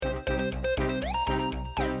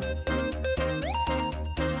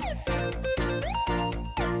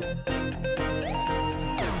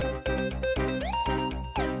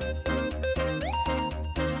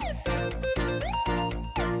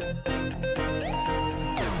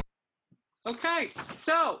Okay,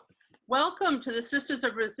 so welcome to the Sisters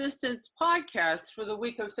of Resistance podcast for the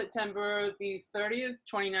week of September the 30th,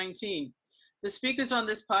 2019. The speakers on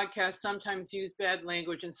this podcast sometimes use bad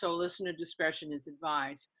language, and so listener discretion is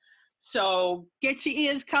advised. So get your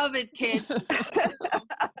ears covered, kids. It's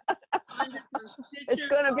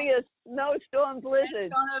going to be a snowstorm blizzard.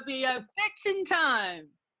 It's going to be a fiction time.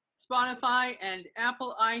 Spotify and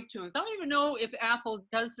Apple iTunes. I don't even know if Apple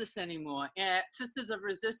does this anymore. At Sisters of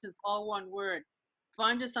Resistance, all one word.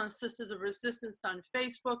 Find us on Sisters of Resistance on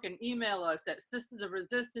Facebook and email us at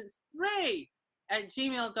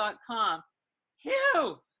sistersofresistance3@gmail.com.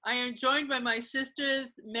 Phew! I am joined by my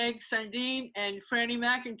sisters, Meg Sundin and Franny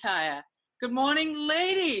McIntyre. Good morning,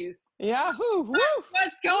 ladies. Yahoo!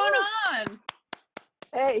 What's going on?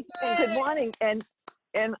 Hey, and good morning.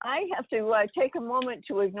 And I have to take a moment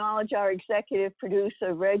to acknowledge our executive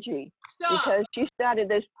producer, Reggie, because she started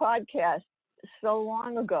this podcast so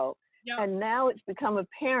long ago. Yep. And now it's become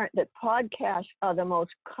apparent that podcasts are the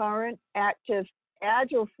most current, active,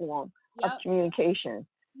 agile form of communication.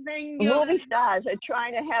 Movie stars are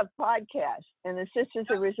trying to have podcasts, and the Sisters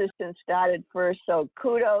of Resistance started first. So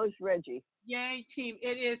kudos, Reggie. Yay, team.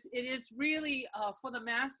 It is really for the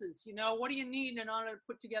masses. You know, what do you need in order to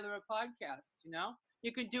put together a podcast, you know?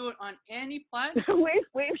 You can do it on any platform.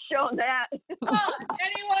 We've shown that. Oh,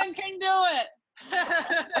 anyone can do it.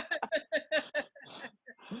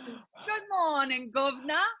 Good morning,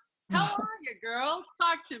 Governor. How are you, girls?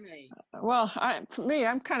 Talk to me. Well, for me,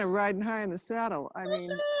 I'm kind of riding high in the saddle. I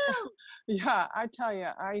mean, yeah, I tell you,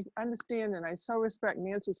 I understand and I so respect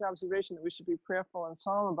Nancy's observation that we should be prayerful and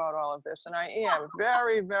solemn about all of this. And I am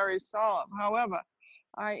very, very solemn. However,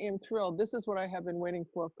 I am thrilled. This is what I have been waiting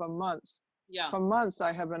for months. Yeah. For months,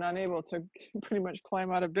 I have been unable to pretty much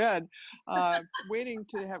climb out of bed, waiting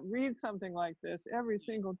to read something like this every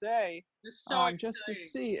single day, just to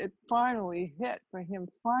see it finally hit for him,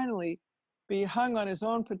 finally be hung on his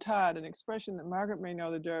own petard, an expression that Margaret may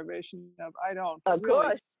know the derivation of. I don't. Of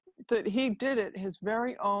course. That he did it his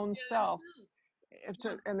very own self.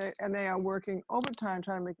 And they are working overtime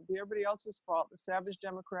trying to make it be everybody else's fault, the savage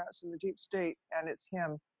Democrats and the deep state, and it's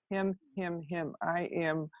him. I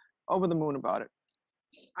am over the moon about it.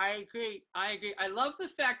 I agree. I love the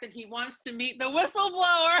fact that he wants to meet the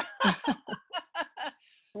whistleblower.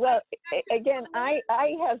 Well, again, I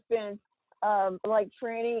have been, like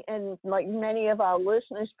Franny and like many of our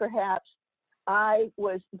listeners perhaps, I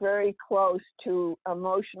was very close to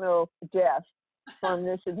emotional death from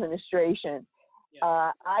this administration.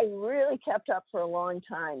 Yeah. I really kept up for a long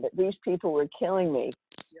time that these people were killing me.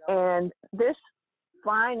 Yeah. And this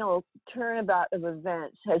final turnabout of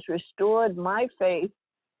events has restored my faith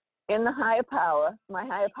in the higher power, my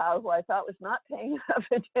higher power, who I thought was not paying enough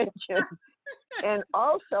attention. And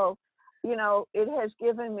also, you know, it has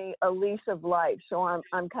given me a lease of life. So I'm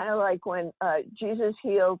kind of like when Jesus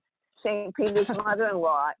healed St. Peter's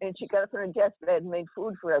mother-in-law and she got up on her deathbed and made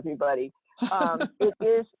food for everybody. I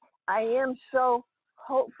am so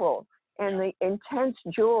hopeful, and the intense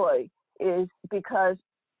joy is because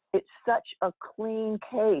it's such a clean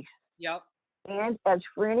case. Yep. And as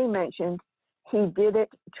Franny mentioned, he did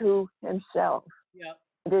it to himself. Yep.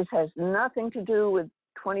 This has nothing to do with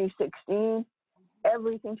 2016,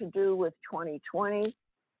 everything to do with 2020.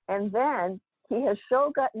 And then he has so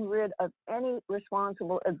gotten rid of any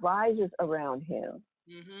responsible advisors around him.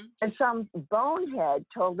 Mm-hmm. And some bonehead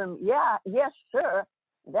told him, yes, sir,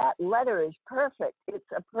 that letter is perfect.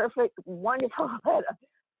 It's a perfect, wonderful letter.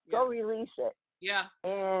 Go release it. Yeah.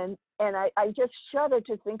 And I just shudder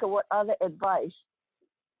to think of what other advice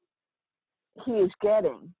he is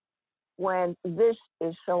getting when this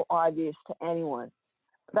is so obvious to anyone.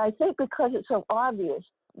 But I think because it's so obvious,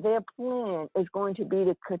 their plan is going to be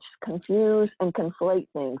to confuse and conflate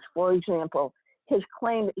things. For example, his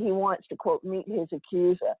claim that he wants to, quote, meet his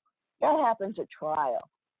accuser. That happens at trial.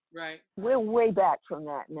 Right. We're way back from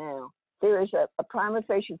that now. There is a prima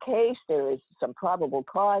facie case. There is some probable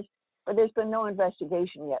cause. But there's been no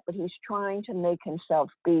investigation yet. But he's trying to make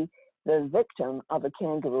himself be the victim of a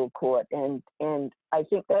kangaroo court, and I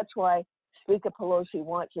think that's why Speaker Pelosi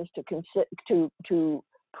wants us to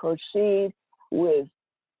proceed with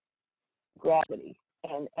gravity.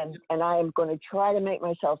 And I am going to try to make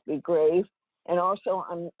myself be grave, and also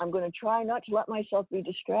I'm going to try not to let myself be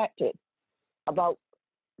distracted about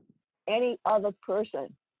any other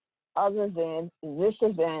person other than this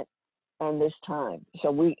event and this time. So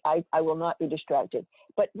I will not be distracted.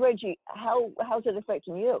 But Reggie, how's it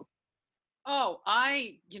affecting you? Oh,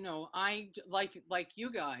 I like you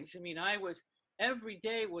guys. I mean, every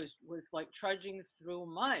day was like trudging through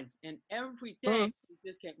mud, and every day we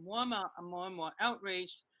just get more and more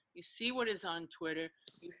outraged you see what is on Twitter,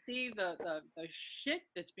 you see the shit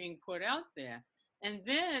that's being put out there. And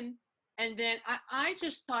then I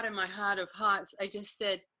just thought in my heart of hearts, I just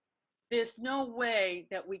said, there's no way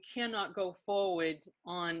that we cannot go forward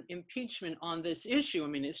on impeachment on this issue. I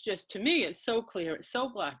mean, it's just, to me, it's so clear, it's so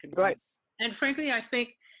black and white. Right. And frankly, I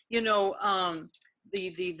think,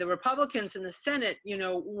 the Republicans in the Senate,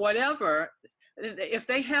 whatever, if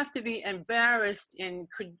they have to be embarrassed and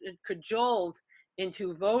cajoled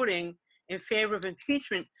into voting in favor of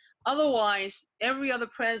impeachment, otherwise, every other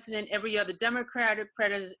president, every other Democratic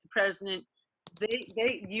president,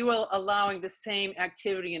 you are allowing the same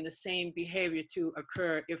activity and the same behavior to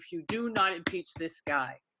occur if you do not impeach this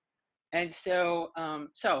guy. And so,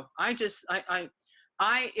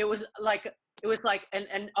 it was like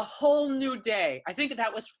a whole new day. I think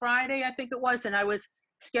that was Friday, I think it was, and I was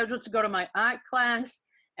scheduled to go to my art class,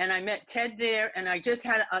 and I met Ted there, and I just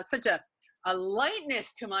had such a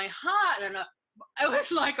lightness to my heart, and I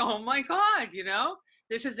was like, oh my God,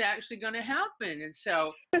 this is actually going to happen. And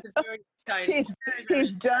so it's very exciting.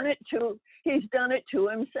 He's done it to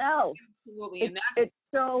himself. Absolutely. And it's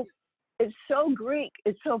so Greek.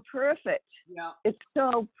 It's so perfect. Yeah. It's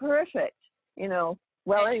so perfect.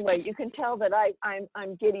 Well, anyway, you can tell that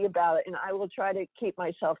I'm giddy about it, and I will try to keep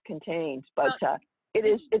myself contained. But it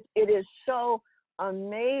is so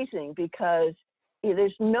amazing, because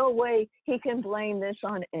there's no way he can blame this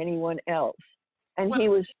on anyone else. And he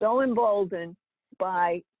was so emboldened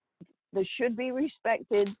by the should be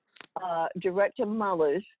respected Director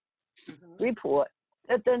Mueller's report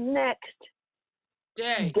that the next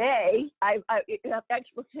day, I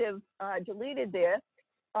expletive deleted there,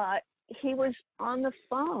 he was on the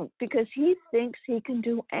phone, because he thinks he can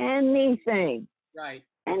do anything. Right.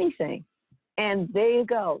 Anything. And there you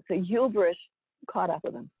go. The hubris caught up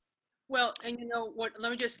with him. Well, and you know what,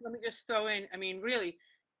 let me just throw in, I mean, really,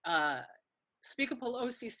 Speaker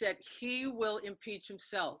Pelosi said he will impeach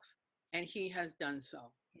himself, and he has done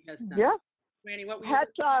so. He has done. Yeah. Randy, what were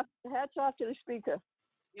hats off to the Speaker.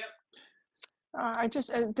 Yep. I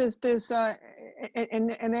just there's and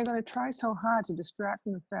they're going to try so hard to distract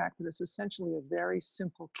from the fact that it's essentially a very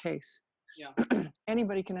simple case. Yeah.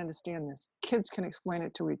 Anybody can understand this. Kids can explain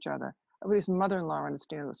it to each other. Everybody's mother-in-law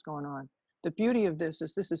understands what's going on. The beauty of this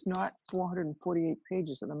is not 448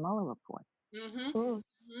 pages of the Mueller report. Mm-hmm.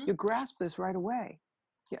 Mm-hmm. You grasp this right away.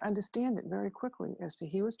 You understand it very quickly as to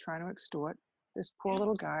he was trying to extort this poor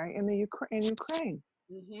little guy in Ukraine.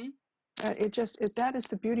 Mm-hmm. That is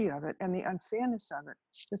the beauty of it, and the unfairness of it.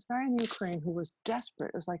 This guy in Ukraine who was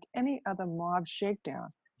desperate, it was like any other mob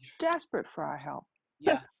shakedown, desperate for our help.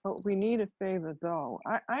 Yeah. But we need a favor, though.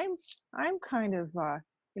 I'm kind of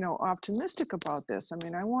optimistic about this. I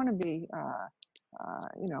mean, I want to be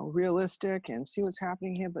realistic and see what's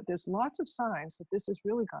happening here, but there's lots of signs that this is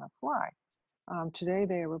really going to fly. Today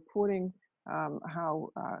they are reporting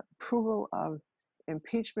how approval of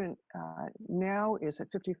impeachment now is at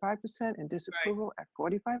 55% and disapproval at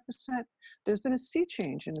 45%. There's been a sea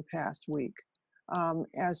change in the past week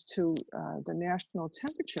as to the national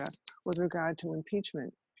temperature with regard to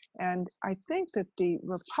impeachment. And I think that the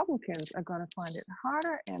Republicans are going to find it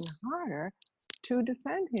harder and harder to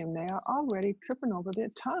defend him. They are already tripping over their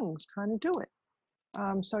tongues trying to do it.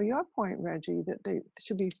 So your point, Reggie, that they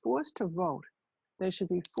should be forced to vote. They should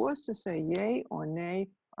be forced to say yay or nay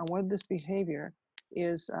on whether this behavior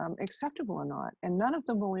is acceptable or not. And none of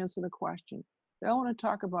them will answer the question. They'll want to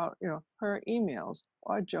talk about her emails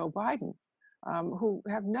or Joe Biden, who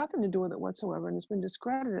have nothing to do with it whatsoever, and has been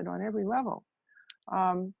discredited on every level.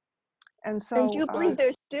 And so, and you believe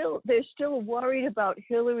they're still worried about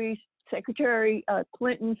Hillary Secretary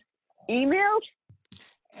Clinton's emails?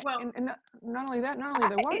 Well, and not only that, not only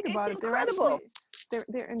they're worried about it,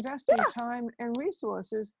 they're investing time and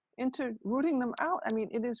resources into rooting them out. I mean,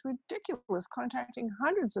 it is ridiculous contacting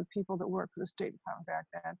hundreds of people that work for the State Department back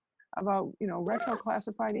then about retro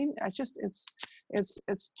classified email.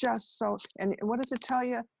 It's just so. And what does it tell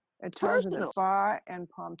you? It tells you that Barr and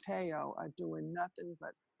Pompeo are doing nothing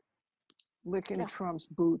but licking Trump's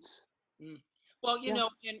boots. Well,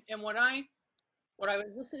 and what I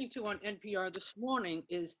was listening to on NPR this morning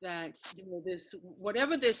is that this,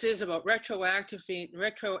 whatever this is about retroactively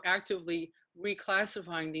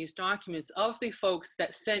reclassifying these documents of the folks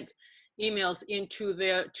that sent emails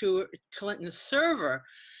to Clinton's server,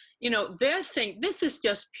 they're saying this is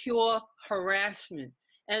just pure harassment.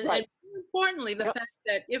 And, and more importantly, the fact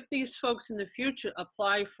that if these folks in the future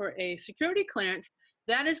apply for a security clearance,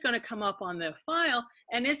 that is going to come up on their file,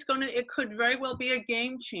 and it could very well be a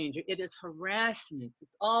game changer. It is harassment.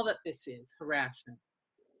 It's all that this is, harassment.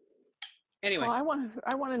 Anyway. Well,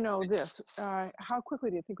 I want to know this. How quickly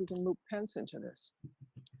do you think we can loop Pence into this?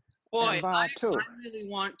 Boy, And Barr, too. I really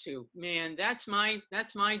want to. Man, that's my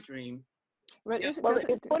dream. But Yeah. Well,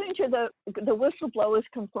 according to the whistleblower's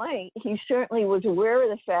complaint, he certainly was aware of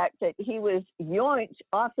the fact that he was yoinked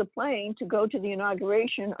off the plane to go to the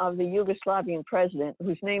inauguration of the Yugoslavian president,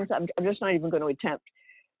 whose names I'm just not even going to attempt,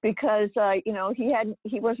 because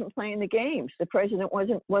he wasn't playing the games. The president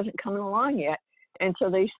wasn't coming along yet, and so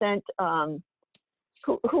they sent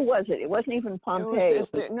who was it? It wasn't even Pompeo. It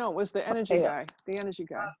was the energy guy. The energy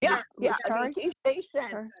guy. Yeah. I mean, they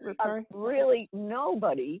sent really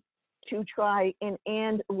nobody to try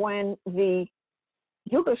and when the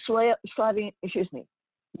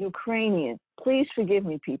Ukrainian, please forgive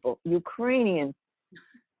me, people, Ukrainian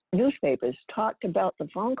newspapers talked about the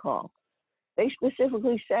phone call, they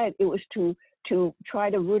specifically said it was to try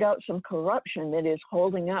to root out some corruption that is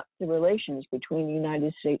holding up the relations between the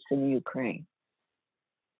United States and the Ukraine.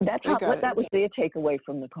 That was their takeaway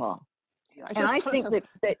from the call. I think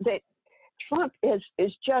that Trump is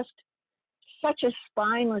just such a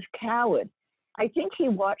spineless coward. I think he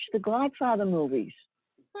watched the Godfather movies,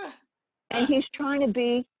 and he's trying to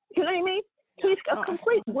be. You know what I mean? He's a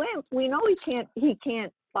complete wimp. We know he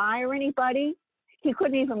can't fire anybody. He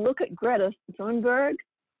couldn't even look at Greta Thunberg.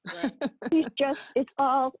 Right. It's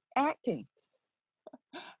all acting.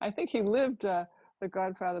 I think he lived the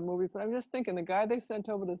Godfather movie, but I'm just thinking the guy they sent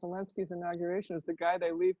over to Zelensky's inauguration is the guy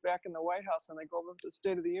they leave back in the White House when they go over to the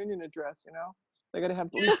State of the Union address. They got to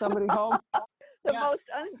leave somebody home. The most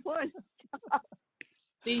unimportant.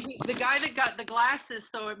 The guy that got the glasses,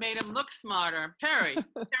 so it made him look smarter. Perry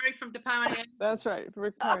from Department. That's right,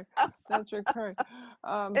 Rick Perry. That's Rick Perry.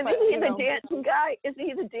 Isn't he the dancing guy? Isn't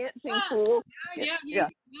he the dancing fool?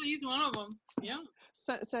 He's one of them. Yeah.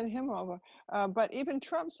 Send him over. But even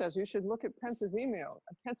Trump says you should look at Pence's email,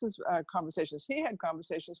 Pence's conversations. He had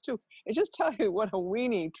conversations too. It just tells you what a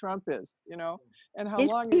weenie Trump is, and how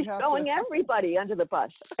long you have to. He's throwing everybody under the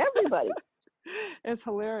bus. Everybody. It's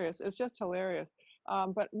hilarious. It's just hilarious.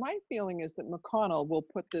 But my feeling is that McConnell will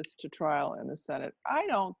put this to trial in the Senate. I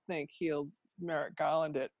don't think he'll Merrick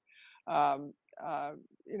Garland it.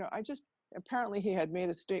 Apparently he had made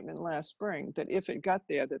a statement last spring that if it got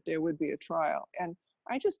there, that there would be a trial. And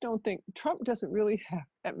I just don't think Trump doesn't really have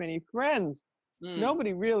that many friends.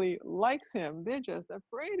 Nobody really likes him. They're just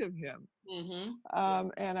afraid of him. Mm-hmm.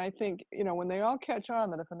 And I think, when they all catch on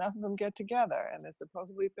that if enough of them get together, and there's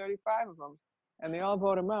supposedly 35 of them, and they all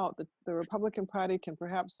vote him out, the Republican Party can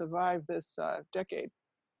perhaps survive this decade.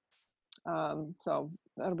 So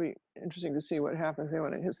that'll be interesting to see what happens there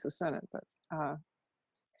when it hits the Senate. But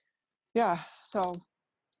so.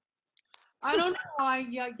 I don't know. I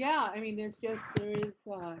mean, it's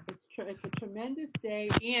a tremendous day.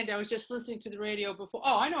 And I was just listening to the radio before.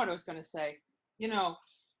 Oh, I know what I was going to say.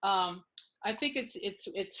 I think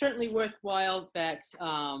it's certainly worthwhile that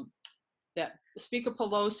that Speaker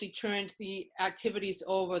Pelosi turned the activities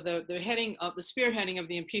over, the spearheading of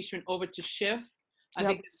the impeachment over to Schiff. I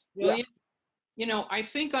think that's brilliant. I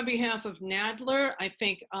think on behalf of Nadler, I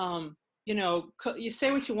think, you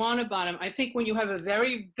say what you want about him. I think when you have a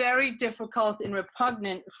very, very difficult and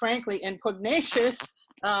repugnant, frankly, and pugnacious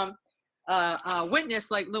witness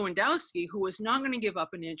like Lewandowski, who was not going to give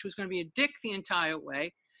up an inch, who's going to be a dick the entire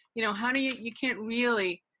way, how do you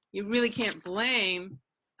really can't blame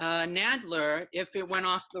Nadler if it went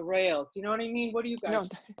off the rails. You know what I mean? What do you guys? No,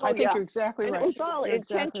 I think you're exactly right. It was all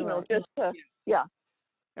intentional. Exactly right.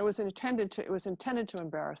 It was intended to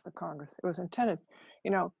embarrass the Congress. It was intended.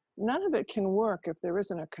 None of it can work if there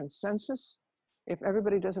isn't a consensus. If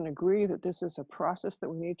everybody doesn't agree that this is a process that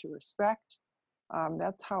we need to respect.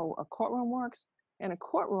 That's how a courtroom works. In a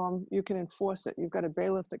courtroom, you can enforce it. You've got a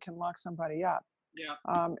bailiff that can lock somebody up. Yeah.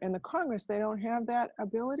 In the Congress, they don't have that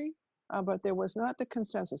ability. But there was not the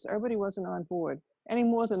consensus. Everybody wasn't on board any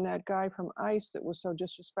more than that guy from ICE that was so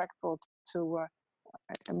disrespectful to,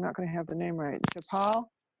 I'm not going to have the name right, Japal,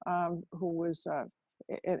 who was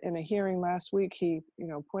in a hearing last week. He,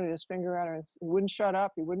 pointed his finger at her and he wouldn't shut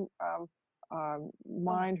up. He wouldn't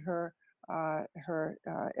mind her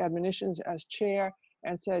admonitions as chair,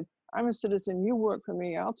 and said, "I'm a citizen. You work for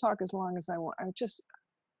me. I'll talk as long as I want." I'm just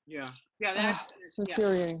that's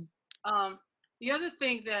infuriating. The other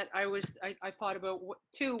thing that I thought about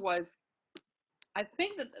too was, I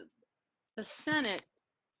think that the Senate,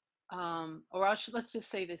 let's just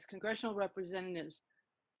say this, congressional representatives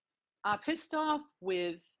are pissed off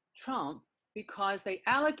with Trump because they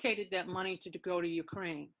allocated that money to go to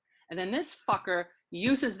Ukraine. And then this fucker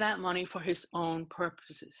uses that money for his own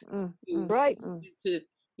purposes. Right. He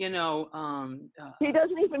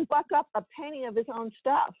doesn't even buck up a penny of his own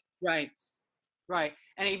stuff. Right, right.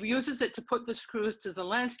 And he uses it to put the screws to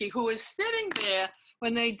Zelensky, who is sitting there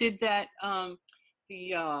when they did that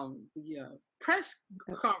the press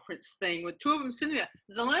conference thing with two of them sitting there.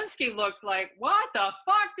 Zelensky looked like, what the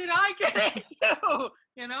fuck did I get into?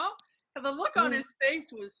 You know? And the look on his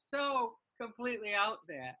face was so completely out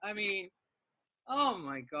there. I mean, oh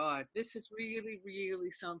my God, this is really,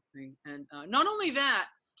 really something. And not only that,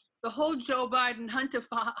 the whole Joe Biden, Hunter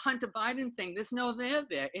Biden thing, there's no there.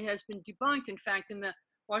 It has been debunked. In fact, in the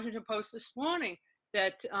Washington Post this morning,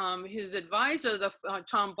 that his advisor,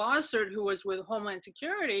 Tom Bossert, who was with Homeland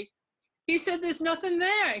Security, he said there's nothing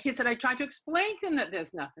there. He said, I tried to explain to him that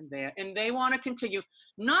there's nothing there. And they want to continue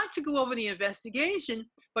not to go over the investigation,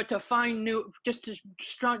 but to find just to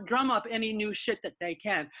drum up any new shit that they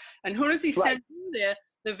can. And who does he send through there?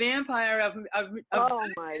 The vampire of oh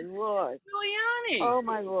my Lord. Giuliani. Oh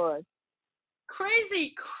my Lord.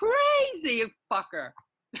 Crazy fucker.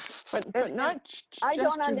 But not I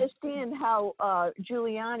don't understand how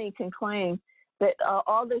Giuliani can claim that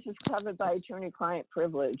all this is covered by attorney-client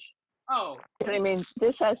privilege. Oh. I mean,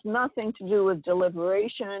 this has nothing to do with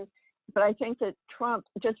deliberation, but I think that Trump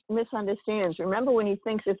just misunderstands. Remember when he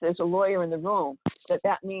thinks if there's a lawyer in the room,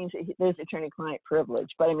 that means that there's attorney-client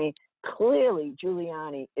privilege. But I mean, clearly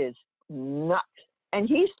Giuliani is nuts. And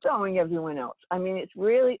he's throwing everyone else. I mean, it's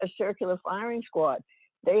really a circular firing squad.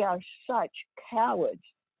 They are such cowards.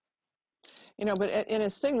 You know, but in a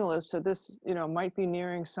signal as to this, you know, might be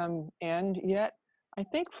nearing some end yet, I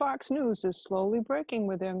think Fox News is slowly breaking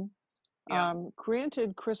with him. Yeah.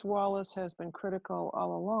 Granted, Chris Wallace has been critical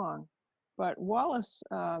all along, but Wallace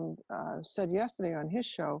said yesterday on his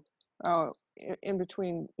show, in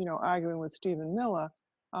between, you know, arguing with Stephen Miller,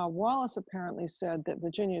 Wallace apparently said that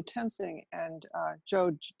Virginia Tensing and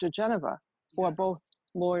Joe DeGeneva, who are both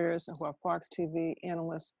lawyers and who are Fox TV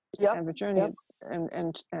analysts, and Virginia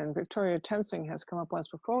and Victoria Tensing has come up once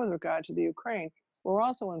before with regard to the Ukraine, were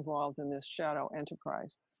also involved in this shadow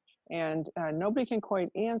enterprise. And nobody can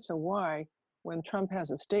quite answer why, when Trump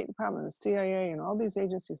has a State Department, the CIA, and all these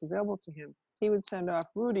agencies available to him, he would send off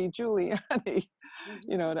Rudy Giuliani,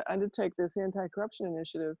 you know, to undertake this anti-corruption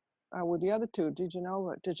initiative with the other two,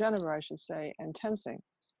 DeGeneva, I should say, and Tensing,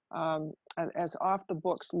 as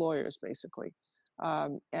off-the-books lawyers, basically.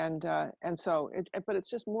 And so, but it's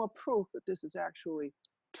just more proof that this is actually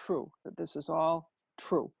true, that this is all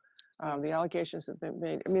true. The allegations have been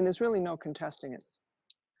made. I mean, there's really no contesting it.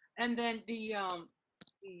 And then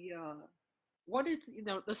what is, you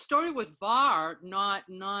know, the story with Barr not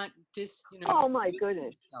just, you know. Oh my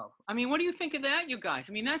goodness. I mean, what do you think of that, you guys?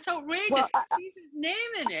 I mean, that's outrageous. Well, He sees his name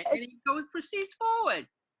in it, and he proceeds forward.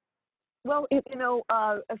 Well, you know,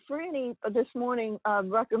 Franny this morning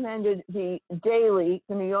recommended the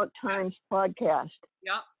New York Times podcast.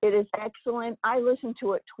 Yeah. It is excellent. I listened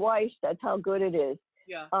to it twice. That's how good it is.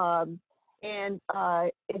 Yeah. And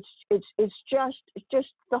it's just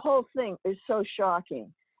the whole thing is so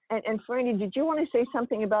shocking. And Franny, did you want to say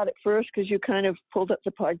something about it first, because you kind of pulled up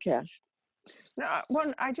the podcast? No,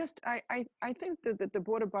 well, I think that the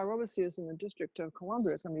Board of Bar Overseers in the District of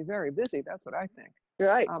Columbia is going to be very busy. That's what I think.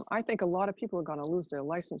 Right. I think a lot of people are going to lose their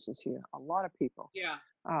licenses here. A lot of people. Yeah.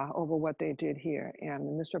 Over what they did here and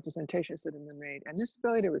the misrepresentations that have been made, and this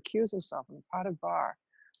ability to recuse himself on the part of Barr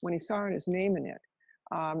when he saw his name in it,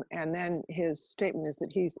 and then his statement is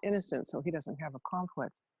that he's innocent, so he doesn't have a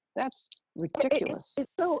conflict. That's ridiculous.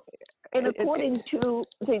 It's so, and according to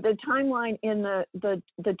the timeline in the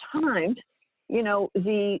Times, you know,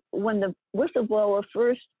 when the whistleblower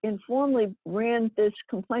first informally ran this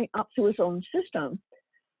complaint up to his own system,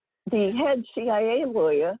 the head CIA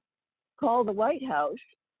lawyer called the White House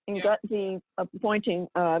and got the appointing.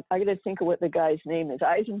 I got to think of what the guy's name is,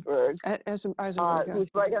 Eisenberg, who's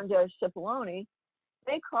right under Cipollone.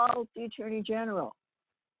 They called the Attorney General.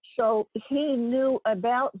 So he knew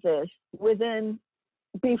about this back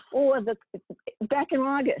in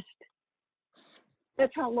August.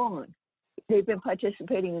 That's how long they've been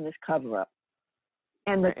participating in this cover-up.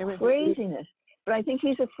 And the craziness. But I think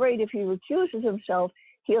he's afraid if he recuses himself,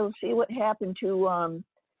 he'll see what happened to,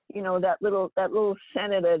 you know, that little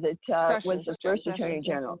senator that was the first Attorney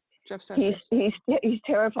General. Jeff Sessions. He's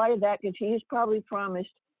terrified of that because he's probably promised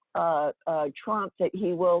Trump that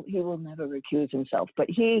he will never recuse himself. But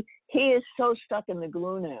he is so stuck in the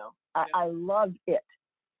glue now. I love it.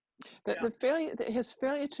 His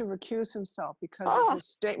failure to recuse himself because of his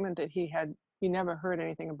statement that he never heard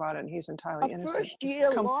anything about it and he's entirely innocent.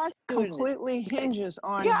 Completely hinges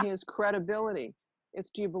on his credibility.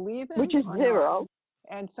 It's, do you believe him? Which is zero.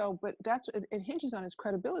 And so, but it hinges on his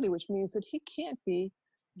credibility, which means that he can't be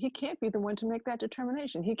he can't be the one to make that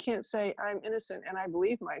determination. He can't say, I'm innocent and I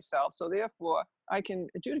believe myself, so therefore I can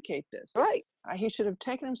adjudicate this. Right. He should have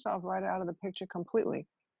taken himself right out of the picture completely.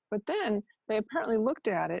 But then they apparently looked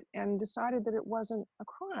at it and decided that it wasn't a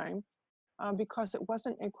crime because it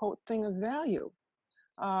wasn't a, quote, thing of value.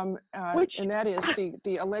 Which, and that is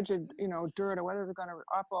the alleged, dirt or whatever they're going to,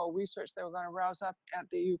 oppo research they were going to rouse up at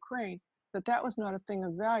the Ukraine, that was not a thing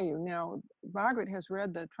of value. Now, Margaret has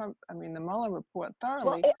read the Mueller report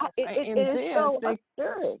thoroughly. well, it is so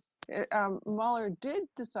absurd. Mueller did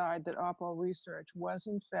decide that oppo research was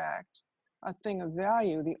in fact a thing of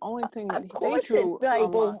value. The only thing that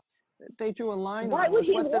they drew a line why on would was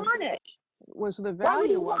he what want it? was the Why would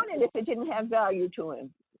he value of want it if it didn't have value to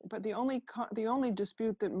him? But the only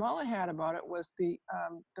dispute that Mueller had about it was the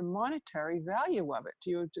monetary value of it.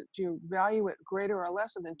 Do you value it greater or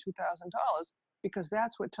lesser than $2,000? Because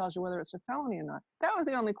that's what tells you whether it's a felony or not. That was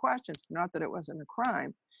the only question, not that it wasn't a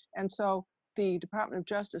crime. And so the Department of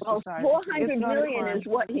Justice decides it's not a crime. $400 million is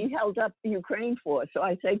what he held up Ukraine for. So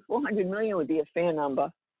I say 400 million would be a fair number.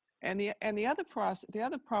 And the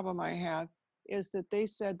other problem I have is that they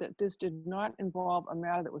said that this did not involve a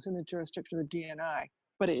matter that was in the jurisdiction of the DNI.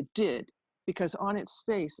 But it did, because on its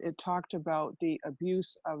face, it talked about the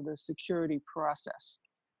abuse of the security process,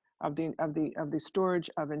 of the storage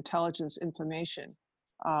of intelligence information,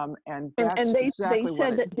 and that's exactly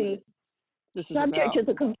what this is subject about. to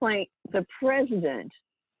the complaint, the president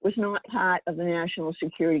was not part of the National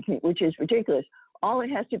Security Committee, which is ridiculous. All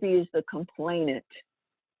it has to be is the complainant.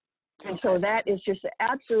 And so that is just an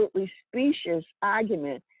absolutely specious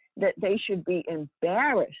argument that they should be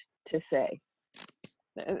embarrassed to say.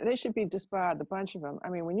 They should be disbarred, the bunch of them. I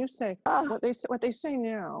mean, when you say what they say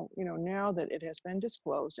now, now that it has been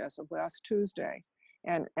disclosed as of last Tuesday,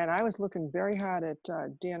 and I was looking very hard at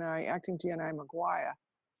acting DNI McGuire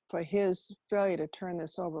for his failure to turn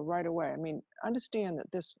this over right away. I mean, understand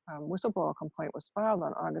that this whistleblower complaint was filed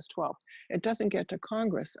on August 12th. It doesn't get to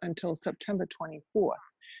Congress until September 24th.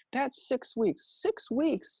 That's 6 weeks. 6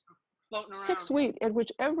 weeks. 6 weeks at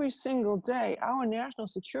which every single day our national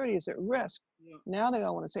security is at risk. Yeah. Now they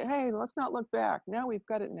all want to say, hey, let's not look back. Now we've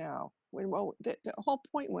got it now. Well, the whole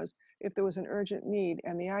point was if there was an urgent need,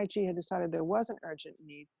 and the IG had decided there was an urgent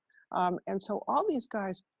need. And so all these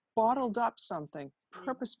guys bottled up something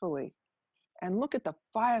purposefully. And look at the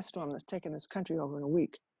firestorm that's taken this country over in a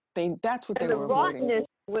week. That's what they were avoiding. The rottenness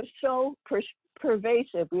was so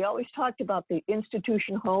pervasive. We always talked about the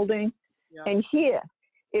institution holding. Yeah. And here,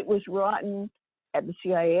 it was rotten at the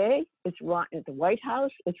CIA, it's rotten at the White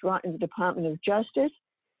House, it's rotten at the Department of Justice.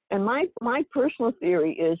 And my personal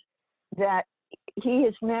theory is that he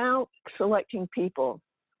is now selecting people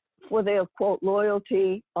for their, quote,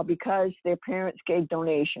 loyalty or because their parents gave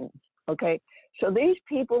donations, okay? So these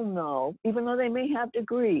people know, even though they may have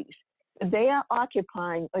degrees, they are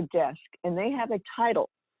occupying a desk and they have a title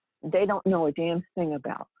they don't know a damn thing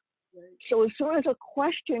about. Right. So as soon as a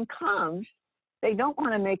question comes, they don't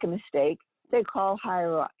want to make a mistake. They call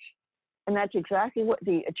higher ups. And that's exactly what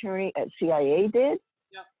the attorney at CIA did.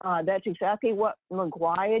 Yep. That's exactly what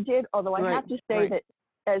McGuire did. Although I have to say that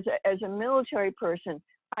as a military person,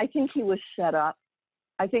 I think he was set up.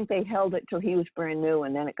 I think they held it till he was brand new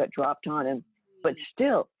and then it got dropped on him. But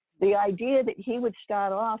still, the idea that he would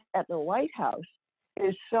start off at the White House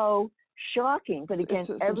is so shocking. But again,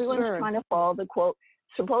 everyone's absurd. Trying to follow the, quote,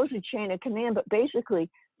 supposed chain of command, but basically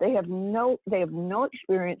they have no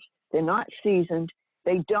experience. They're not seasoned.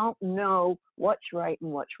 They don't know what's right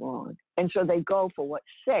and what's wrong. And so they go for what's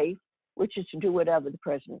safe, which is to do whatever the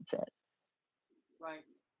president says. Right.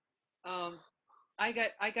 I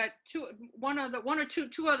got two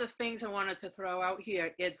other things I wanted to throw out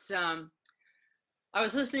here. It's I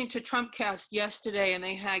was listening to Trumpcast yesterday, and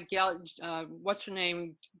they had what's her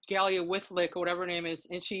name, Galia Withlick or whatever her name is,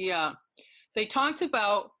 and she they talked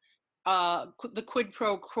about the quid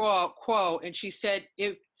pro quo, and she said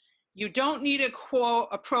if you don't need a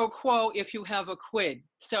pro quo if you have a quid.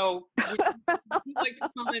 So would you like to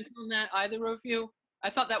comment on that, either of you? I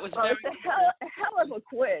thought that was very. It's a hell of a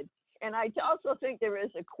quid. And I also think there is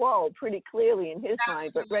a quo pretty clearly in his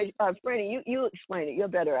mind. But Freddie, you explain it. You're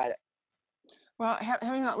better at it. Well,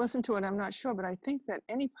 having not listened to it, I'm not sure. But I think that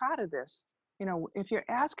any part of this, if you're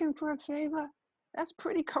asking for a favor, that's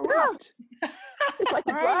pretty corrupt. Yeah. It's like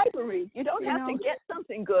bribery. You don't have to get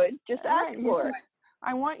something good. Just ask for it.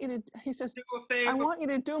 I want you to, he says, I want you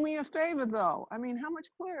to do me a favor, though. I mean, how much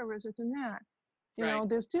clearer is it than that? You know,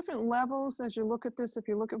 there's different levels as you look at this. If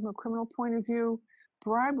you look at it from a criminal point of view,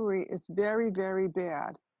 bribery is very, very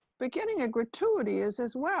bad. But getting a gratuity is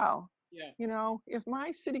as well. Yeah. If my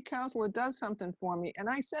city councilor does something for me and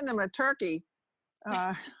I send him a turkey,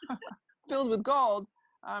 uh, filled with gold,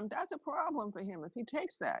 that's a problem for him if he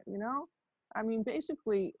takes that, you know? I mean,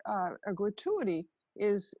 basically, a gratuity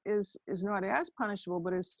is not as punishable,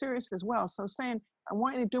 but is serious as well. So saying, I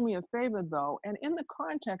want you to do me a favor, though, and in the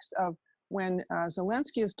context of when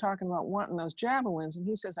Zelensky is talking about wanting those javelins, and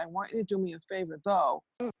he says, I want you to do me a favor, though.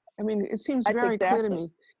 I mean, it seems very clear to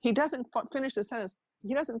me. He doesn't finish the sentence.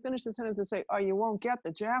 He doesn't finish the sentence and say, oh, you won't get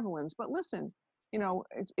the javelins. But listen, you know,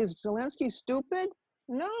 is Zelensky stupid?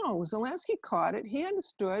 No, Zelensky caught it. He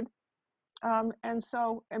understood. And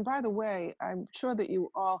by the way, I'm sure that you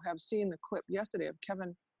all have seen the clip yesterday of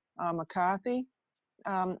Kevin McCarthy,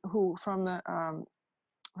 who from the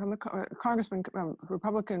congressman,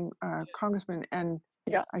 Republican congressman, and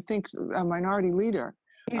I think a minority leader.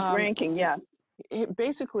 He's ranking, yeah. He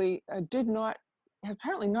basically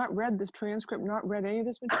apparently not read this transcript, not read any of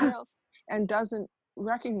this materials, and doesn't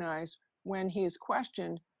recognize when he's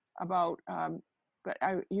questioned about, but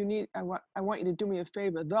I want you to do me a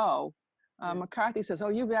favor, though. McCarthy says, oh,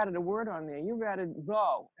 you've added a word on there. You've added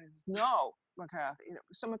though. And it's no, McCarthy. You know,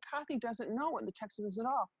 so McCarthy doesn't know what the text is at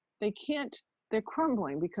all. They can't, they're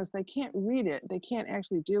crumbling because they can't read it. They can't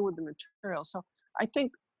actually deal with the material. So I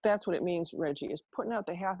think that's what it means, Reggie, is putting out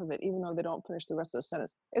the half of it, even though they don't finish the rest of the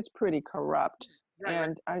sentence. It's pretty corrupt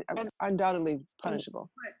and undoubtedly punishable.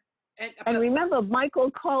 And remember, when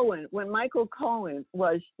Michael Cohen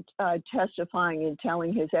was testifying and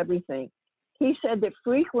telling his everything, he said that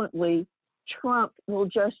frequently Trump will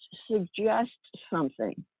just suggest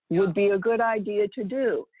something would be a good idea to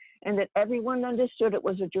do, and that everyone understood it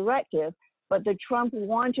was a directive, but that Trump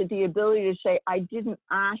wanted the ability to say, I didn't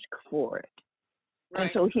ask for it. Right.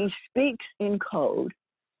 And so he speaks in code,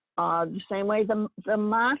 the same way the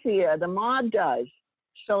mafia, the mob does,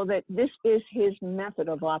 so that this is his method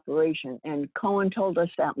of operation. And Cohen told us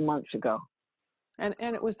that months ago. And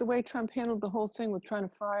it was the way Trump handled the whole thing with trying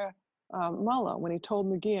to fire Mueller when he told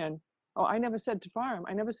McGahn, oh, I never said to fire him.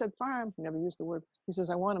 I never said fire him. He never used the word. He says,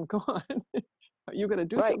 I want him gone. You got to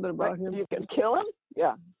do something about him. You can kill him?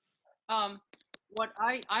 Yeah. What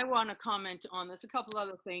I want to comment on this, a couple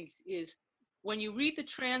other things, is when you read the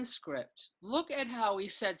transcript, look at how he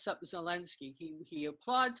sets up Zelensky. He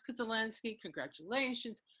applauds Zelensky,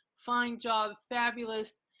 congratulations, fine job,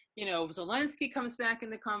 fabulous. You know, Zelensky comes back in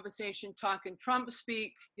the conversation talking Trump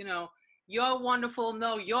speak, you know, you're wonderful,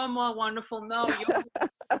 no, you're more wonderful, no, you're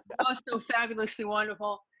so fabulously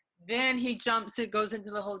wonderful. Then he goes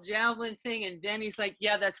into the whole javelin thing, and then he's like,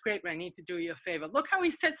 yeah, that's great, but I need to do you a favor. Look how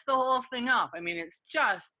he sets the whole thing up. I mean, it's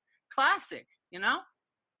just classic, you know?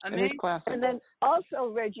 It is classic. And then also,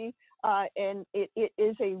 Reggie, and it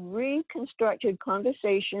is a reconstructed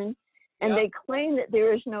conversation, and they claim that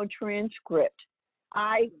there is no transcript.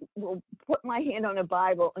 I will put my hand on a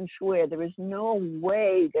Bible and swear there is no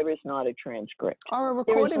way there is not a transcript. Or a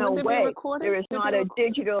recording? There is no way there is not a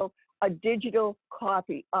digital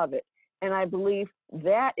copy of it. And I believe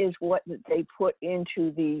that is what they put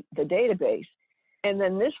into the database. And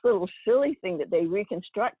then this little silly thing that they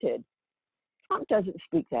reconstructed, Trump doesn't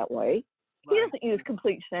speak that way. He doesn't use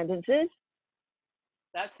complete sentences.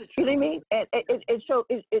 That's the truth. You know what I mean?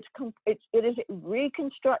 It is a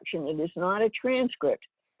reconstruction. It is not a transcript.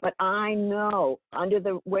 But I know under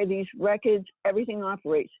the way these records, everything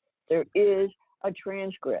operates, there is a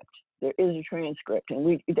transcript. There is a transcript,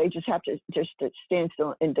 and they just have to stand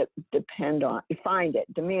still and depend on it, find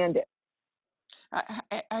it, demand it.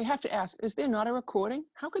 I have to ask, is there not a recording?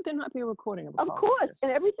 How could there not be a recording of a call? Of course, like this?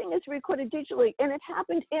 and everything is recorded digitally, and it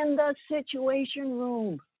happened in the Situation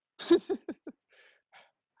Room.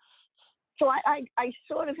 So I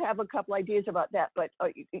sort of have a couple ideas about that, but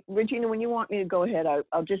Regina, when you want me to go ahead,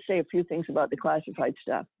 I'll just say a few things about the classified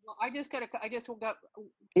stuff. Well, I just got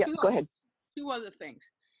go ahead. Two other things.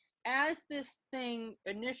 As this thing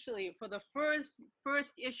initially, for the first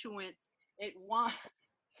issuance, it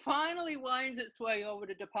finally winds its way over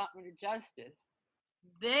to Department of Justice.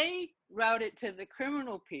 They route it to the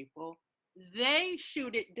criminal people. They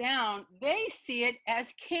shoot it down. They see it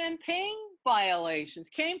as campaign violations,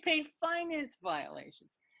 campaign finance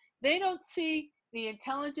violations. They don't see the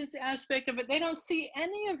intelligence aspect of it. They don't see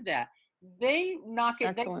any of that. They knock it.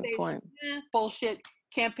 Excellent point. Bullshit.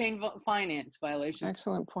 Campaign finance violations.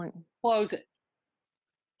 Excellent point. Close it.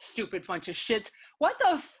 Stupid bunch of shits. What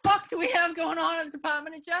the fuck do we have going on at the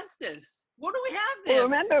Department of Justice? What do we have there? Well,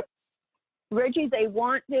 remember, Reggie, they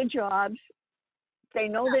want their jobs. They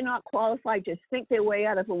know they're not qualified to think their way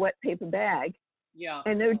out of a wet paper bag. Yeah.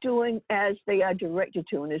 And they're doing as they are directed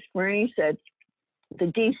to. And as Franny said, the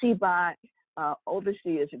DC bar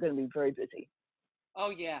overseers are going to be very busy. Oh,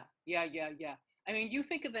 yeah. I mean, you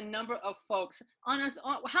think of the number of folks. Honest,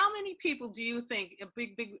 how many people do you think, a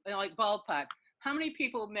big, like ballpark, how many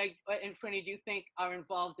people, Meg and Franny, do you think are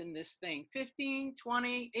involved in this thing? 15,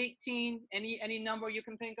 20, 18, any number you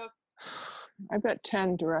can think of? I bet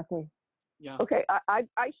 10 directly. Yeah. Okay, I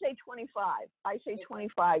say 25. I say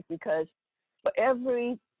 25 because for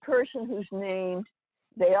every person who's named,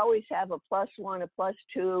 they always have a +1, a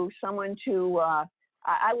 +2, someone to,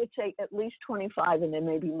 I would say at least 25, and there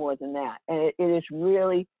may be more than that. And it is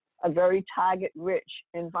really a very target-rich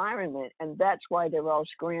environment, and that's why they're all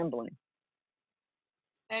scrambling.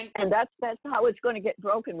 And that's how it's going to get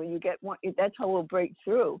broken when you get one. That's how we'll break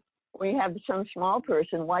through. When you have some small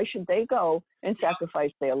person, why should they go and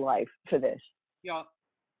sacrifice their life for this? Yeah,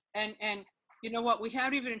 and you know what? We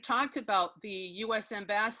haven't even talked about the U.S.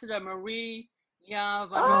 Ambassador Marie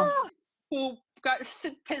Yovanovitch, who got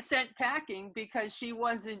sent packing because she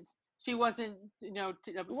wasn't you know,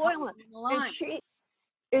 Well, the line. she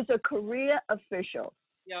is a career official.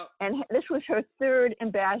 Yeah. And this was her third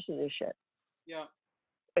ambassadorship. Yeah.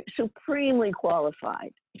 Supremely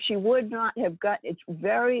qualified. She would not have got, it's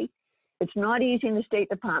not easy in the State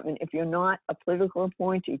Department if you're not a political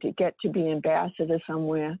appointee to get to be ambassador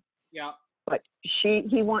somewhere. Yeah. But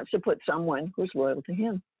he wants to put someone who's loyal to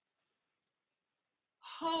him.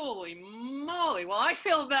 Holy moly. Well, I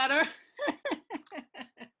feel better.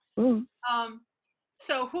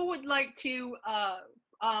 So who would like to,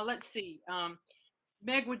 let's see,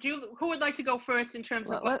 Meg, who would like to go first in terms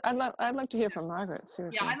of? I'd like to hear from Margaret.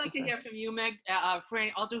 Yeah, I'd like to hear from you, Meg.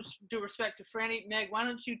 Franny, I'll do respect to Franny. Meg, why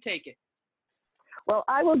don't you take it? Well,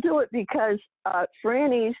 I will do it because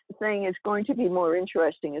Franny's thing is going to be more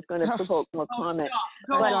interesting. It's going to provoke more comment.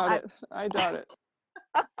 I doubt it.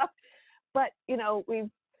 But, you know,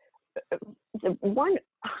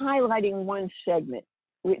 highlighting one segment,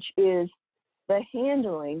 which is the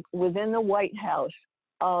handling within the White House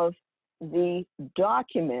of the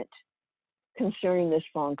document concerning this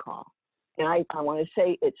phone call. And I want to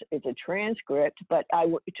say it's a transcript, but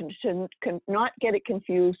to not get it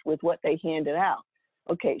confused with what they handed out.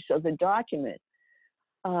 Okay, so the document,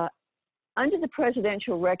 under the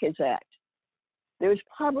Presidential Records Act, there's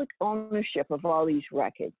public ownership of all these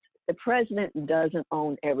records. The president doesn't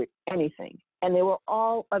own anything, and they will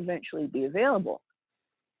all eventually be available.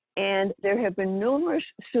 And there have been numerous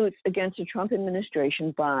suits against the Trump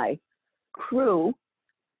administration by CREW,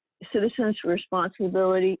 Citizens for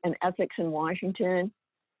Responsibility and Ethics in Washington,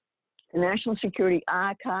 the National Security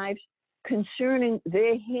Archives, concerning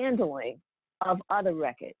their handling of other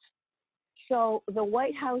records. So the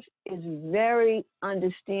White House is very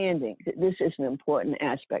understanding that this is an important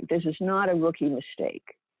aspect. This is not a rookie mistake,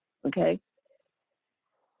 okay?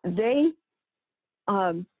 The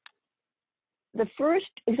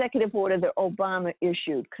first executive order that Obama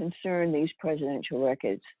issued concerned these presidential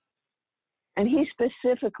records. And he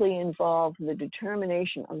specifically involved the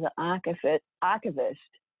determination of the archivist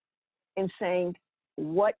in saying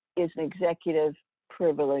what is an executive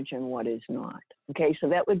privilege and what is not. Okay, so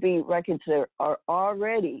that would be records that are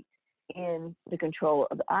already in the control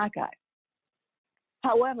of the archive.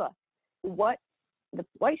 However, what the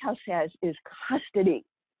White House has is custody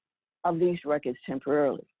of these records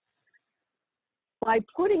temporarily. By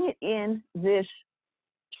putting it in this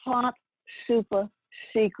top super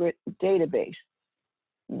secret database,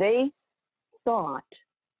 they thought,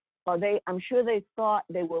 I'm sure they thought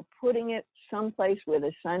they were putting it someplace where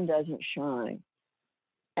the sun doesn't shine.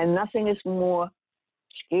 And nothing is more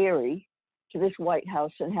scary to this White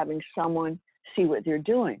House than having someone see what they're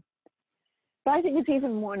doing. But I think it's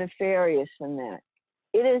even more nefarious than that.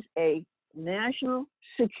 It is a national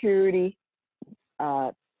security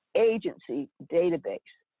agency database,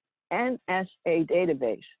 NSA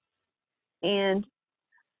database. And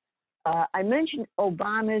I mentioned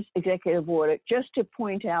Obama's executive order just to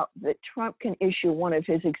point out that Trump can issue one of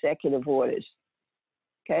his executive orders,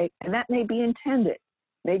 okay? And that may be intended.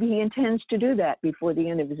 Maybe he intends to do that before the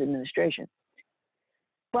end of his administration.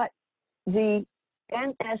 But the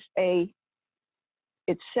NSA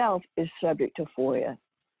itself is subject to FOIA.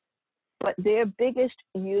 But their biggest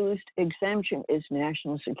used exemption is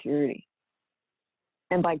national security.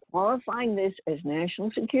 And by qualifying this as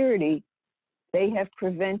national security, they have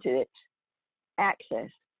prevented its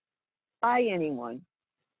access by anyone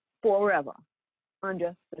forever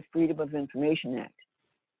under the Freedom of Information Act.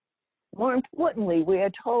 More importantly, we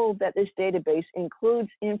are told that this database includes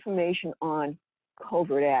information on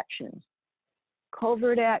covert actions.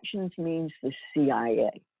 Covert actions means the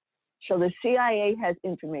CIA. So the CIA has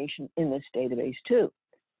information in this database too.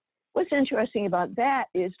 What's interesting about that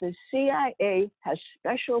is the CIA has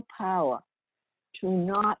special power to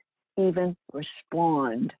not even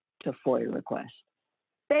respond to FOIA requests.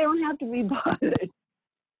 They don't have to be bothered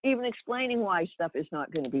even explaining why stuff is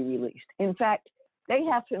not going to be released. In fact, they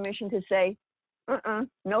have permission to say,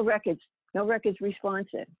 no records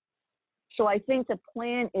responsive. So I think the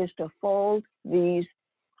plan is to fold these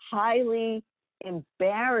highly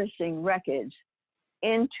embarrassing records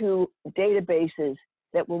into databases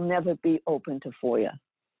that will never be open to FOIA.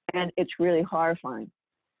 And it's really horrifying.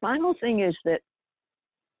 Final thing is that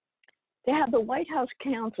they have the White House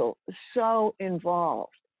counsel so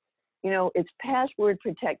involved. You know, it's password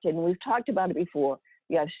protected, and we've talked about it before.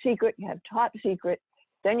 You have secret, you have top secret,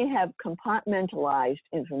 then you have compartmentalized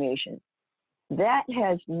information. That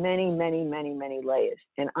has many, many, many, many layers.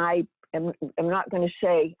 And I'm not going to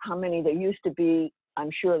say how many there used to be. I'm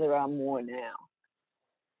sure there are more now.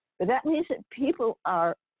 But that means that people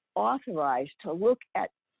are authorized to look at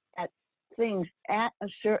things at a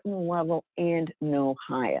certain level and no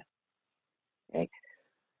higher. Okay?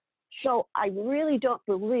 So I really don't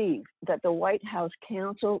believe that the White House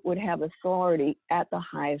counsel would have authority at the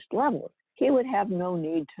highest level. He would have no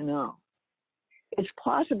need to know. It's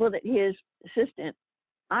possible that his assistant,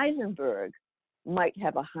 Eisenberg, might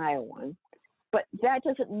have a higher one, but that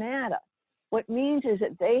doesn't matter. What it means is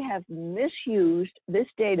that they have misused this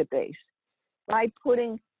database by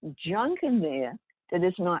putting junk in there that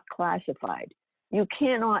is not classified. You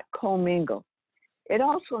cannot commingle. It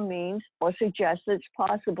also means or suggests that it's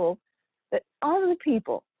possible that other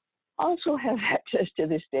people also have access to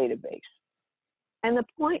this database. And the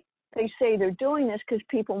point they say they're doing this because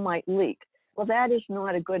people might leak. Well, that is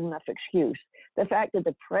not a good enough excuse. The fact that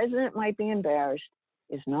the president might be embarrassed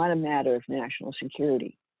is not a matter of national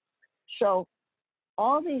security. So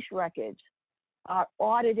all these records are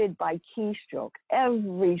audited by keystroke.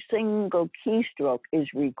 Every single keystroke is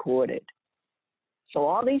recorded. So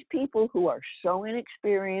all these people who are so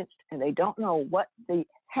inexperienced and they don't know what the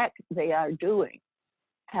heck they are doing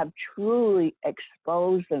have truly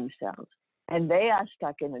exposed themselves, and they are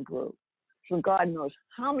stuck in a groove. So God knows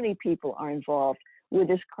how many people are involved with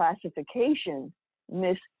this classification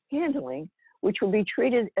mishandling, which will be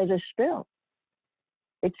treated as a spill.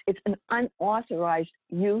 It's an unauthorized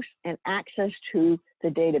use and access to the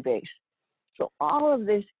database. So all of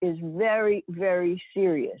this is very, very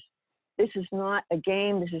serious. This is not a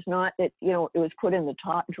game. This is not that, you know, it was put in the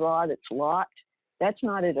top drawer that's locked. That's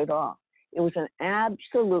not it at all. It was an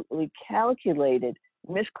absolutely calculated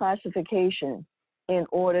misclassification in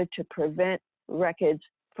order to prevent records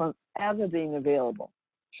from ever being available.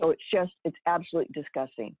 So it's absolutely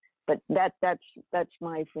disgusting. But that's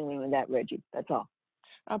my feeling on that, Reggie. That's all.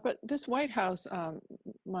 But this White House,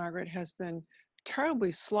 Margaret, has been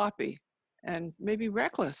terribly sloppy and maybe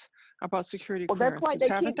reckless about security clearances,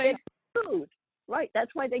 haven't they? Sued. Right,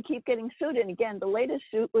 that's why they keep getting sued. And again, the latest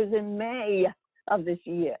suit was in May of this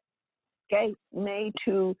year. Okay, May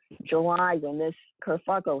to July when this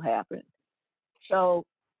kerfuffle happened. So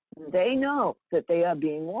they know that they are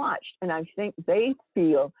being watched. And I think they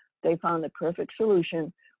feel they found the perfect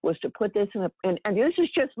solution was to put this in and this is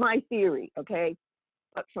just my theory, okay?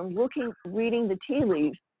 But from reading the tea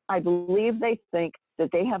leaves, I believe they think that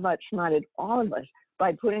they have outsmarted all of us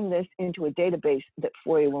by putting this into a database that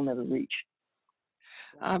FOIA will never reach.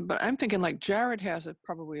 But I'm thinking like Jared has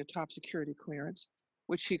probably a top security clearance,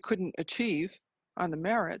 which he couldn't achieve on the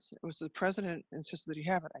merits. It was the president insisted that he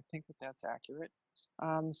have it. I think that's accurate.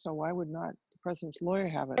 So why would not the president's lawyer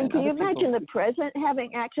have it? And can you imagine the president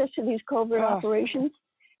having access to these covert operations?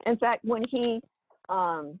 In fact, when he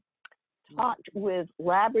talked with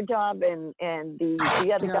Labrador and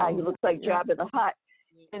the other guy who looks like Jabba the Hutt,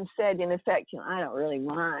 and said, in effect, you know, I don't really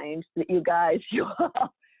mind that you guys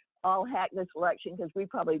all hack this election because we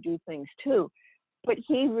probably do things too. But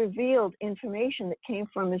he revealed information that came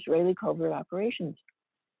from Israeli covert operations.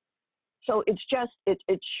 So it's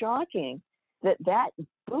shocking that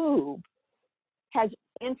boob has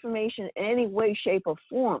information in any way, shape, or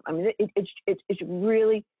form. I mean, it's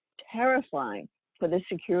really terrifying for the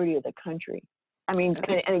security of the country. I mean,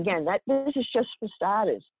 and again, this is just for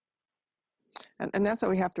starters. And that's why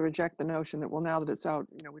we have to reject the notion that, well, now that it's out,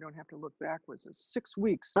 you know, we don't have to look backwards. It's 6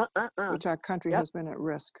 weeks, which our country has been at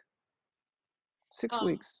risk. 6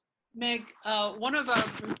 weeks. Meg, one of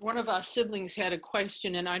our siblings had a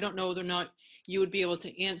question, and I don't know whether or not you would be able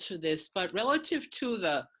to answer this, but relative to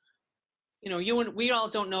the, you know, we all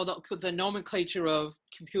don't know the nomenclature of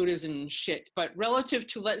computers and shit, but relative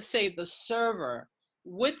to, let's say, the server,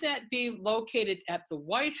 would that be located at the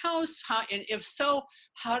White House? And if so,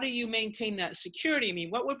 how do you maintain that security? I mean,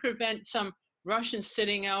 what would prevent some Russians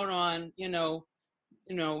sitting out on, you know,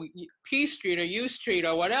 P Street or U Street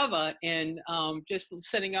or whatever, and just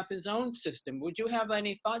setting up his own system. Would you have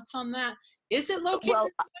any thoughts on that? Is it located in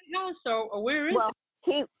the White House, or where is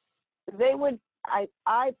it? They would,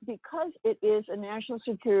 because it is a national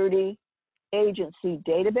security agency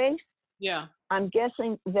database. Yeah. I'm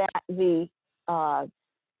guessing that the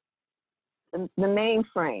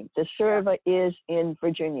mainframe, the server is in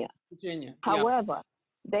Virginia. Virginia. However,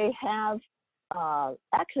 they have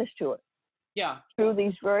access to it. Yeah. Through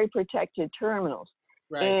these very protected terminals.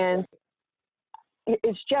 Right. And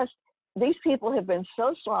it's just, these people have been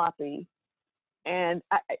so sloppy, and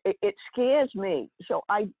it scares me. So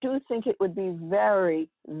I do think it would be very,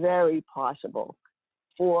 very possible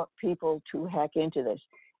for people to hack into this.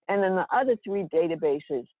 And then the other 3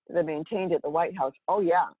 databases that are maintained at the White House, oh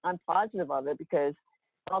yeah, I'm positive of it because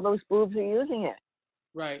all those boobs are using it.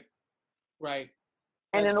 Right. Right.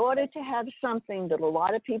 And in order to have something that a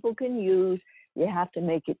lot of people can use, you have to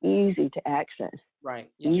make it easy to access. Right.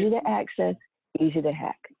 Easy to access, easy to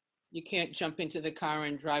hack. You can't jump into the car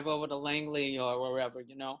and drive over to Langley or wherever,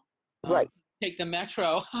 Right. Take the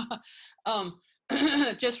metro.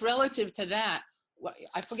 Just relative to that,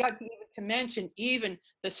 I forgot to mention even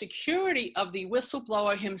the security of the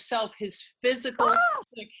whistleblower himself, his physical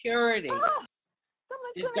security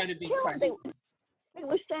is going to be questioned. They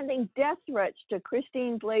were sending death threats to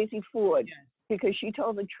Christine Blasey Ford because she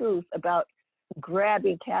told the truth about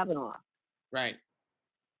grabbing Kavanaugh. Right.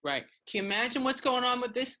 Right. Can you imagine what's going on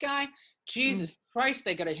with this guy? Jesus Christ,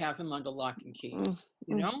 they got to have him under lock and key.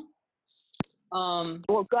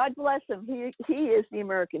 Well, God bless him. He is the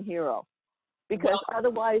American hero, because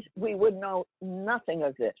otherwise we would know nothing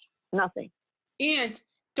of this. Nothing. And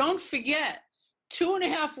don't forget,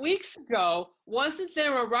 2.5 weeks ago, wasn't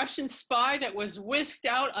there a Russian spy that was whisked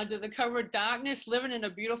out under the cover of darkness, living in a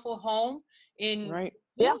beautiful home in? Right.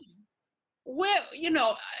 Yeah. Well,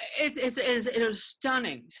 it was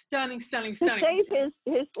stunning. To save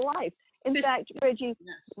his life. In fact, Reggie,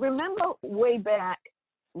 remember way back,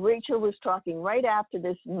 Rachel was talking right after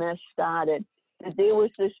this mess started, that there was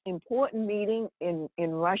this important meeting in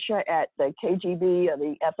Russia at the KGB or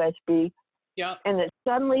the FSB. Yeah. And that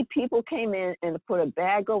suddenly people came in and put a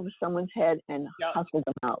bag over someone's head and hustled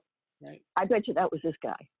them out. Right. I bet you that was this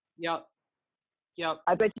guy. Yep.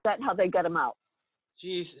 I bet you that's how they got him out.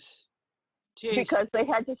 Jesus. Because they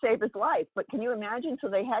had to save his life. But can you imagine? So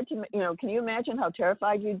they had to, can you imagine how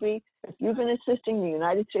terrified you'd be if you've been assisting the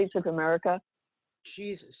United States of America?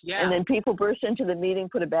 Jesus, yeah. And then people burst into the meeting,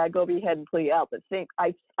 put a bag over your head and pull you out. But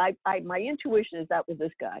my intuition is that was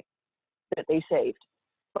this guy that they saved.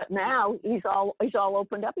 But now he's all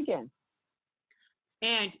opened up again.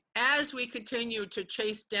 And as we continue to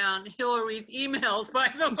chase down Hillary's emails, by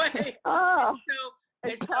the way,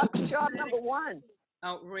 it's top job number 1.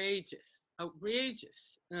 Outrageous.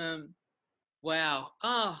 Wow.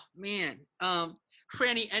 Oh man.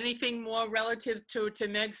 Franny, anything more relative to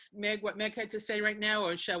Meg, what Meg had to say right now,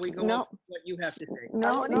 or shall we go over what you have to say?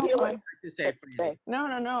 No. What you have to say, Franny. No.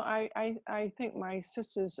 I think my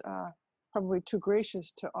sister's probably too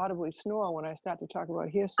gracious to audibly snore when I start to talk about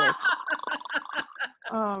hearsay.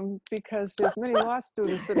 Because there's many law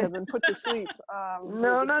students that have been put to sleep.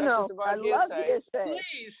 No. I love hearsay.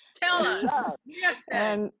 Please tell us.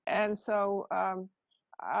 Hearsay. And so,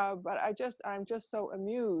 but I'm just so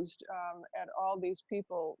amused at all these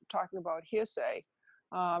people talking about hearsay,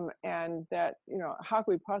 and that how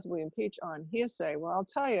could we possibly impeach on hearsay? Well, I'll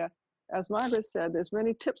tell you, as Margaret said, there's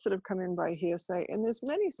many tips that have come in by hearsay, and there's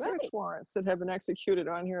many search warrants that have been executed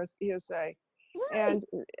on hearsay. Right. And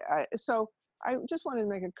so I just wanted to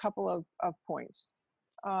make a couple of points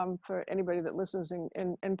for anybody that listens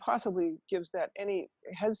and possibly gives that any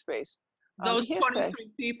headspace. Those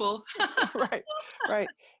 23 people. Right.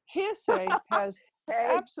 Hearsay has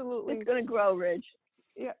absolutely. It's going to grow, Rich.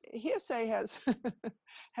 Yeah, hearsay has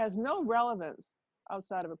has no relevance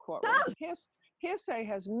outside of a courtroom. Hearsay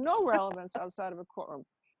has no relevance outside of a courtroom.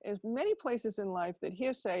 There's many places in life that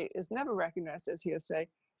hearsay is never recognized as hearsay.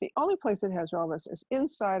 The only place it has relevance is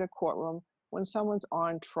inside a courtroom when someone's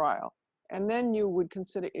on trial. And then you would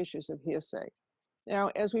consider issues of hearsay. Now,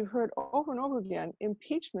 as we've heard over and over again,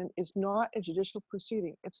 impeachment is not a judicial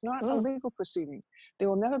proceeding. It's not a legal proceeding. There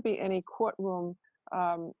will never be any courtroom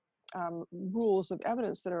rules of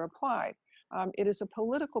evidence that are applied. It is a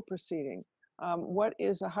political proceeding. What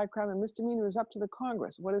is a high crime and misdemeanor is up to the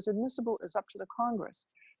Congress. What is admissible is up to the Congress.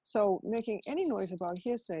 So making any noise about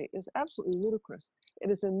hearsay is absolutely ludicrous.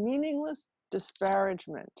 It is a meaningless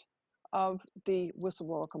disparagement of the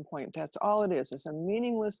whistleblower complaint. That's all it is. It's a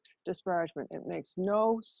meaningless disparagement. It makes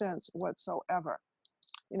no sense whatsoever.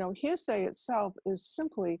 Hearsay itself is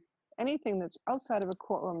simply anything that's outside of a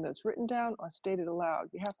courtroom that's written down or stated aloud.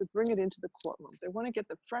 You have to bring it into the courtroom. They want to get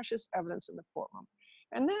the freshest evidence in the courtroom.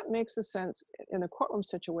 And that makes the sense in the courtroom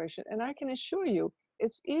situation. And I can assure you,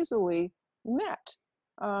 it's easily met.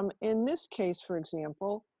 In this case, for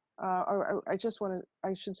example, I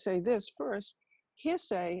should say this first,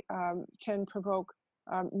 hearsay can provoke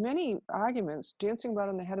many arguments, dancing about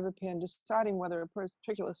on the head of a pin, deciding whether a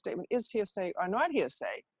particular statement is hearsay or not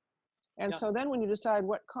hearsay. And so then when you decide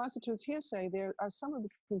what constitutes hearsay, there are somewhere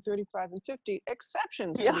between 35 and 50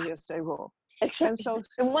 exceptions to the hearsay rule. And so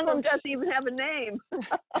one of them doesn't even have a name.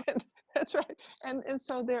 That's right. And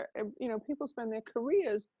so there, people spend their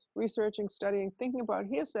careers researching, studying, thinking about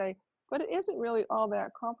hearsay, but it isn't really all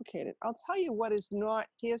that complicated. I'll tell you what is not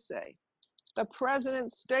hearsay. The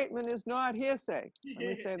president's statement is not hearsay. Let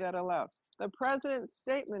me say that aloud. The president's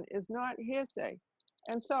statement is not hearsay.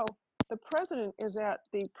 And so the president is at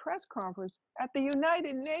the press conference at the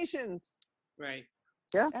United Nations. Right.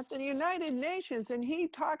 Yeah. At the United Nations, and he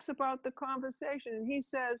talks about the conversation, and he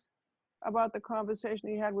says about the conversation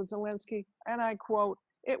he had with Zelensky, and I quote,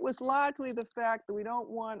 "It was largely the fact that we don't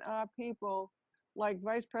want our people, like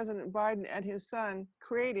Vice President Biden and his son,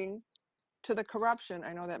 creating to the corruption,"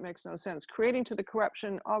 I know that makes no sense, "creating to the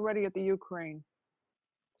corruption already at the Ukraine."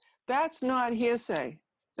 That's not hearsay.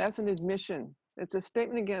 That's an admission. It's a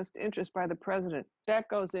statement against interest by the president. That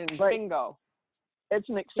goes in bingo. It's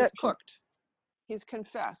an exception. He's cooked. He's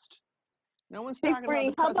confessed. No one's talking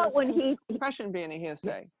about the president's confession being a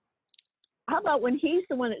hearsay. How about when he's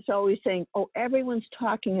the one that's always saying, "Oh, everyone's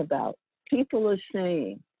talking about, people are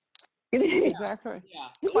saying." Exactly.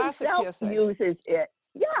 Yeah. Classic hearsay. Uses it.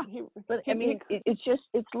 Yeah. But I mean,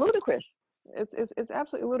 it's ludicrous. It's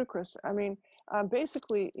absolutely ludicrous. I mean,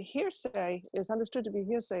 basically, hearsay is understood to be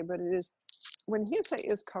hearsay, but it is when hearsay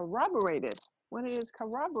is corroborated. When it is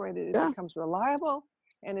corroborated, it becomes reliable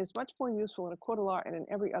and is much more useful in a court of law and in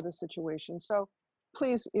every other situation. So,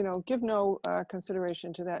 please, give no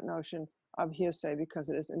consideration to that notion of hearsay because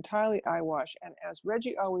it is entirely eyewash. And as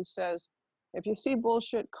Reggie always says, if you see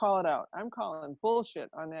bullshit, call it out. I'm calling bullshit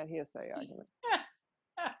on that hearsay argument.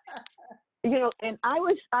 And I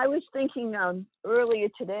was thinking earlier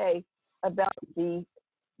today about the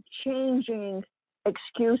changing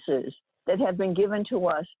excuses that have been given to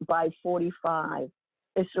us by 45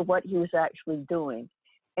 as to what he was actually doing.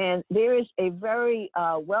 And there is a very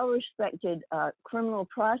well-respected criminal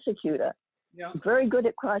prosecutor, very good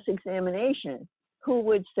at cross-examination, who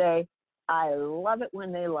would say, "I love it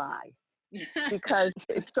when they lie," because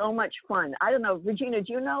it's so much fun. I don't know, Regina,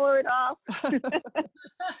 do you know her at all?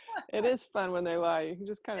 It is fun when they lie. You can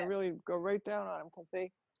just kind of really go right down on them because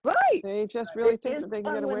they just really think that they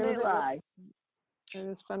can get away with it. It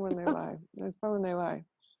is fun when they lie. It's fun when they lie.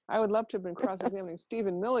 I would love to have been cross-examining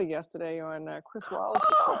Stephen Miller yesterday on Chris Wallace's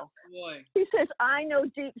show. Boy. He says, "I know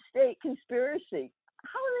deep state conspiracy."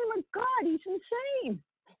 How in the name of God? He's insane.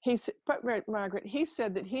 But Margaret, he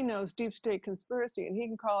said that he knows deep state conspiracy and he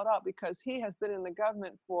can call it out because he has been in the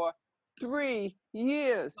government for 3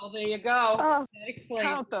 years. Oh, there you go. That explains.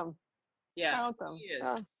 Count them. Yeah. Count them.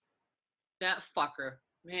 That fucker,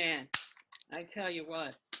 man. I tell you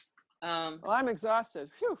what. Well, I'm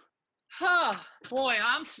exhausted. Phew. Boy,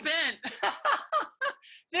 I'm spent.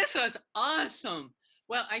 This was awesome.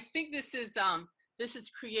 Well, I think this is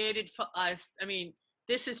created for us. I mean,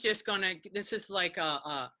 this is like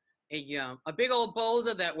a big old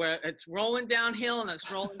boulder it's rolling downhill and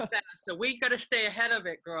it's rolling fast. So we got to stay ahead of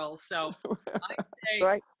it, girls. So I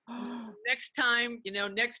say next time,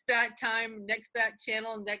 next back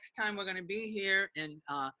channel, next time we're going to be here and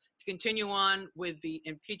to continue on with the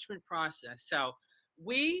impeachment process. So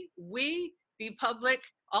we, the public,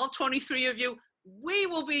 all 23 of you, we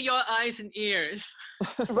will be your eyes and ears.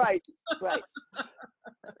 Right.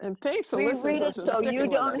 And thanks for listening to us. So you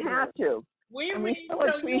don't have to. We so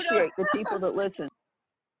appreciate the people that listen.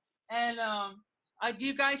 And do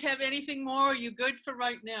you guys have anything more? Are you good for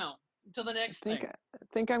right now? Until the next thing. I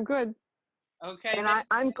think I'm good. Okay. And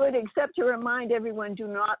I'm good, except to remind everyone, do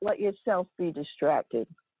not let yourself be distracted.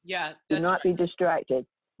 Yeah. Do not be distracted.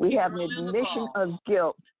 We have an admission of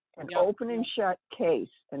guilt, an open and shut case,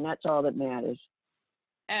 and that's all that matters.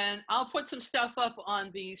 And I'll put some stuff up on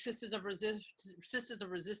the Sisters of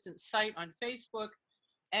Resistance site on Facebook.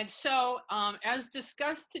 And so, as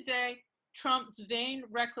discussed today, Trump's vain,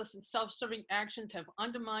 reckless, and self-serving actions have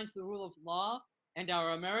undermined the rule of law and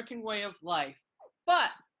our American way of life. But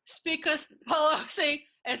Speaker Pelosi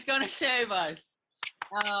is going to save us.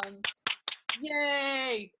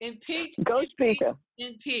 Yay! Impeach. Go Speaker.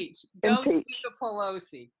 Impeach. Go Speaker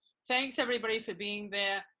Pelosi. Thanks, everybody, for being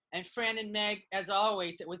there. And Fran and Meg, as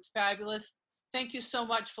always, it was fabulous. Thank you so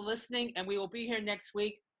much for listening, and we will be here next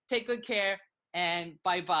week. Take good care, and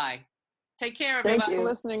bye-bye. Take care, everybody. Thanks for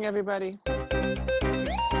listening, everybody.